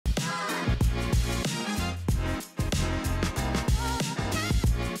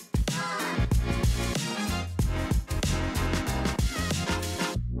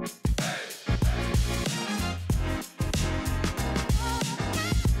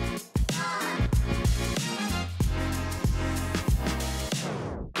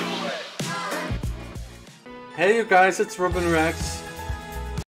Hey you guys, it's Ruben Reacts.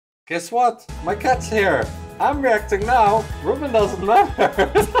 Guess what? My cat's here. I'm reacting now. Ruben doesn't matter.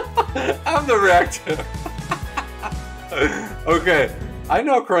 I'm the reactor. Okay, I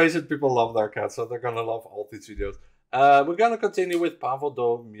know Croatian people love their cats, so they're gonna love all these videos. We're gonna continue with Pavel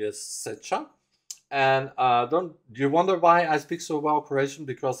do mjeseca. And don't you wonder why I speak so well Croatian?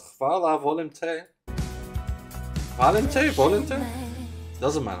 Because hvala volim te. Volim te, volim te?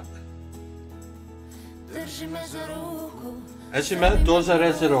 Doesn't matter. Eži me doza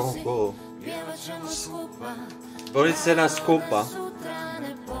rezi ruku. Boli se na skupa.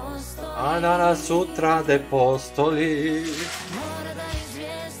 A danas sutra de postoli.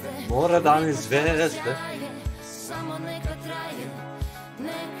 Mora dan izvijeste.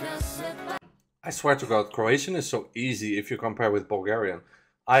 I swear to God, Croatian is so easy if you compare with Bulgarian.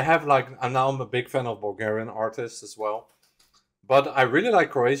 I have now I'm a big fan of Bulgarian artists as well. But I really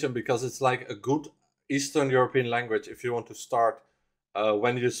like Croatian because it's like a good Eastern European language if you want to start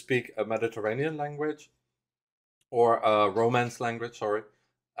when you speak a Mediterranean language or a Romance language, sorry.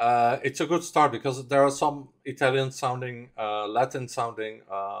 It's a good start because there are some Italian sounding, Latin sounding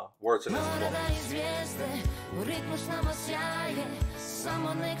words in it as well.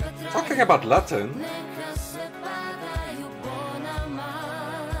 Talking about Latin,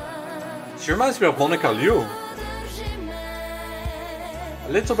 she reminds me of Monica Liu. A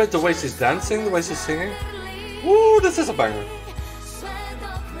little bit the way she's dancing, the way she's singing. Woo, this is a banger.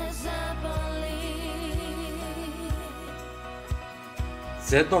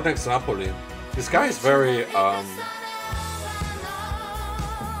 Zednog next Napoli. This guy is very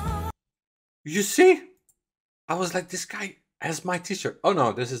You see? I was like, this guy has my t-shirt. Oh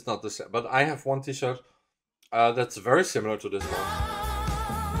no, this is not the same. But I have one t-shirt that's very similar to this one.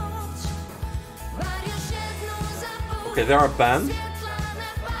 Okay, they're a band.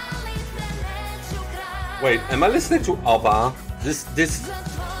 Wait, am I listening to ABBA? This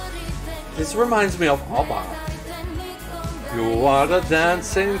reminds me of ABBA. You are the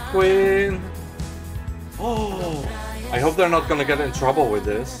dancing queen. Oh, I hope they're not gonna get in trouble with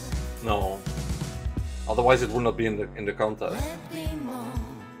this. No, otherwise it would not be in the contest.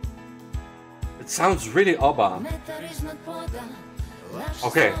 It sounds really ABBA.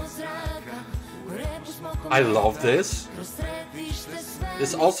 Okay, I love this.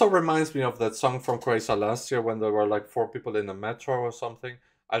 This also reminds me of that song from Croatia last year when there were like 4 people in a metro or something.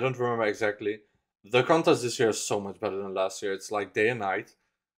 I don't remember exactly. The contest this year is so much better than last year. It's like day and night.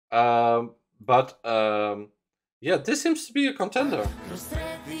 Yeah, this seems to be a contender.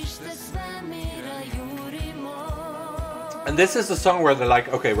 And this is the song where they're like,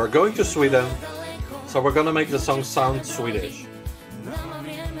 okay, we're going to Sweden, so we're gonna make the song sound Swedish.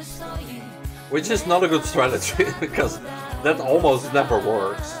 Which is not a good strategy, because that almost never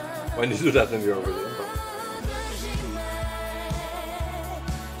works when you do that in Eurovision.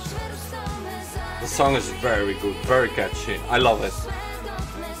 The song is very good, very catchy. I love it.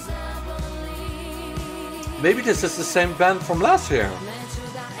 Maybe this is the same band from last year.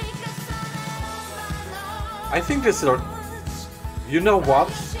 I think this is... You know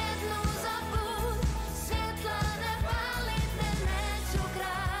what?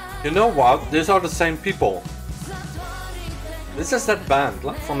 You know what? These are the same people. This is that band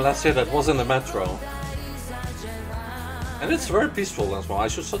like from last year that was in the metro. And it's very peaceful as well. I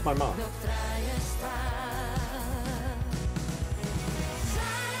should shut my mouth.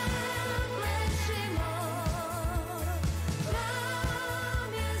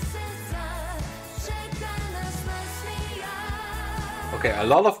 Okay, a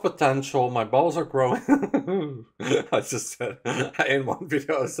lot of potential. My balls are growing. I just said, in one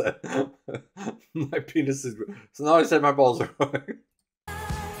video I said, my penis is growing. So now I said my balls are growing.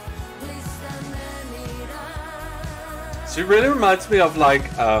 She really reminds me of like,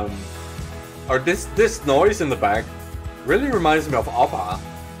 or this noise in the back really reminds me of ABBA.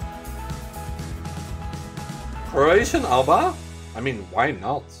 Croatian ABBA? I mean, why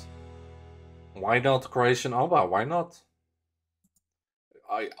not? Why not Croatian ABBA? Why not?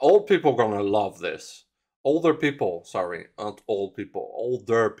 Old people gonna love this. Older people, sorry, not old people,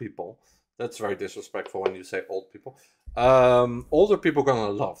 older people. That's very disrespectful when you say old people. Older people gonna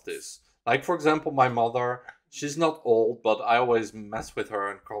love this. Like for example, my mother, she's not old, but I always mess with her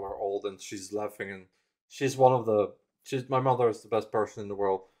and call her old, and she's laughing, and she's one of the. My mother is the best person in the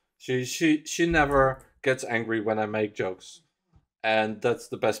world. She never gets angry when I make jokes, and that's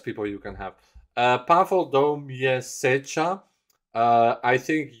the best people you can have. Pavel do mjeseca. I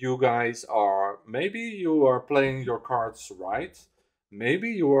think you guys are, maybe you are playing your cards right.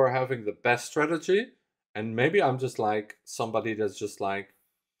 Maybe you are having the best strategy. And maybe I'm just like somebody that's just like,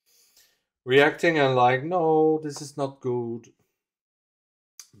 reacting and like, no, this is not good,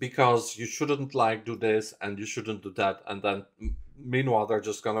 because you shouldn't like do this and you shouldn't do that, and then meanwhile they're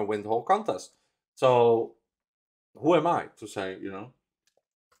just gonna win the whole contest. So who am I to say, you know?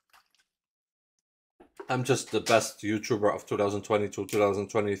 I'm just the best YouTuber of 2022,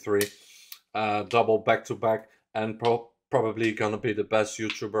 2023, double back to back, and probably gonna be the best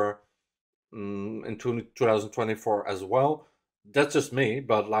YouTuber in 2024 as well. That's just me,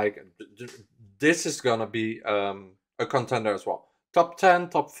 but like this is gonna be a contender as well. Top 10,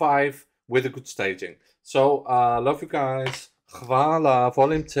 top 5 with a good staging. So love you guys. Hvala,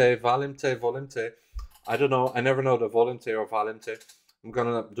 volimte, valimte, volimte. I don't know. I never know the volimte or valimte. I'm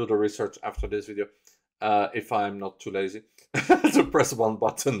gonna do the research after this video. If I'm not too lazy to press one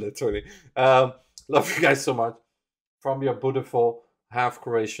button, literally. Love you guys so much. From your beautiful half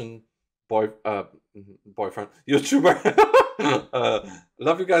Croatian boyfriend, YouTuber.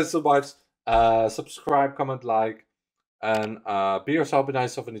 Love you guys so much. Subscribe, comment, like, and be yourself, be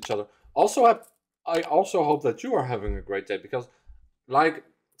nice of each other. Also, I also hope that you are having a great day, because, like,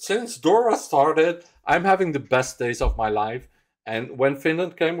 since DORA started, I'm having the best days of my life. And when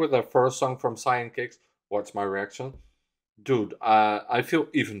Finland came with their first song from Cyan Kicks, what's my reaction? Dude, I feel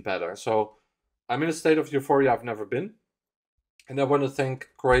even better. So I'm in a state of euphoria I've never been. And I want to thank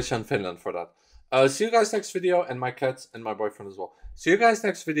Croatia and Finland for that. See you guys next video, and my cats and my boyfriend as well. See you guys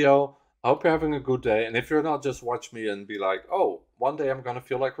next video. I hope you're having a good day. And if you're not, just watch me and be like, oh, one day I'm going to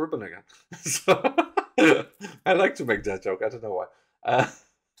feel like Ruben again. So I like to make that joke. I don't know why.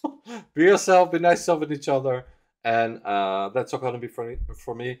 Be yourself, be nice of each other. And that's all going to be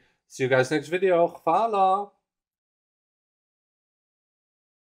for me. See you guys next video. Hvala.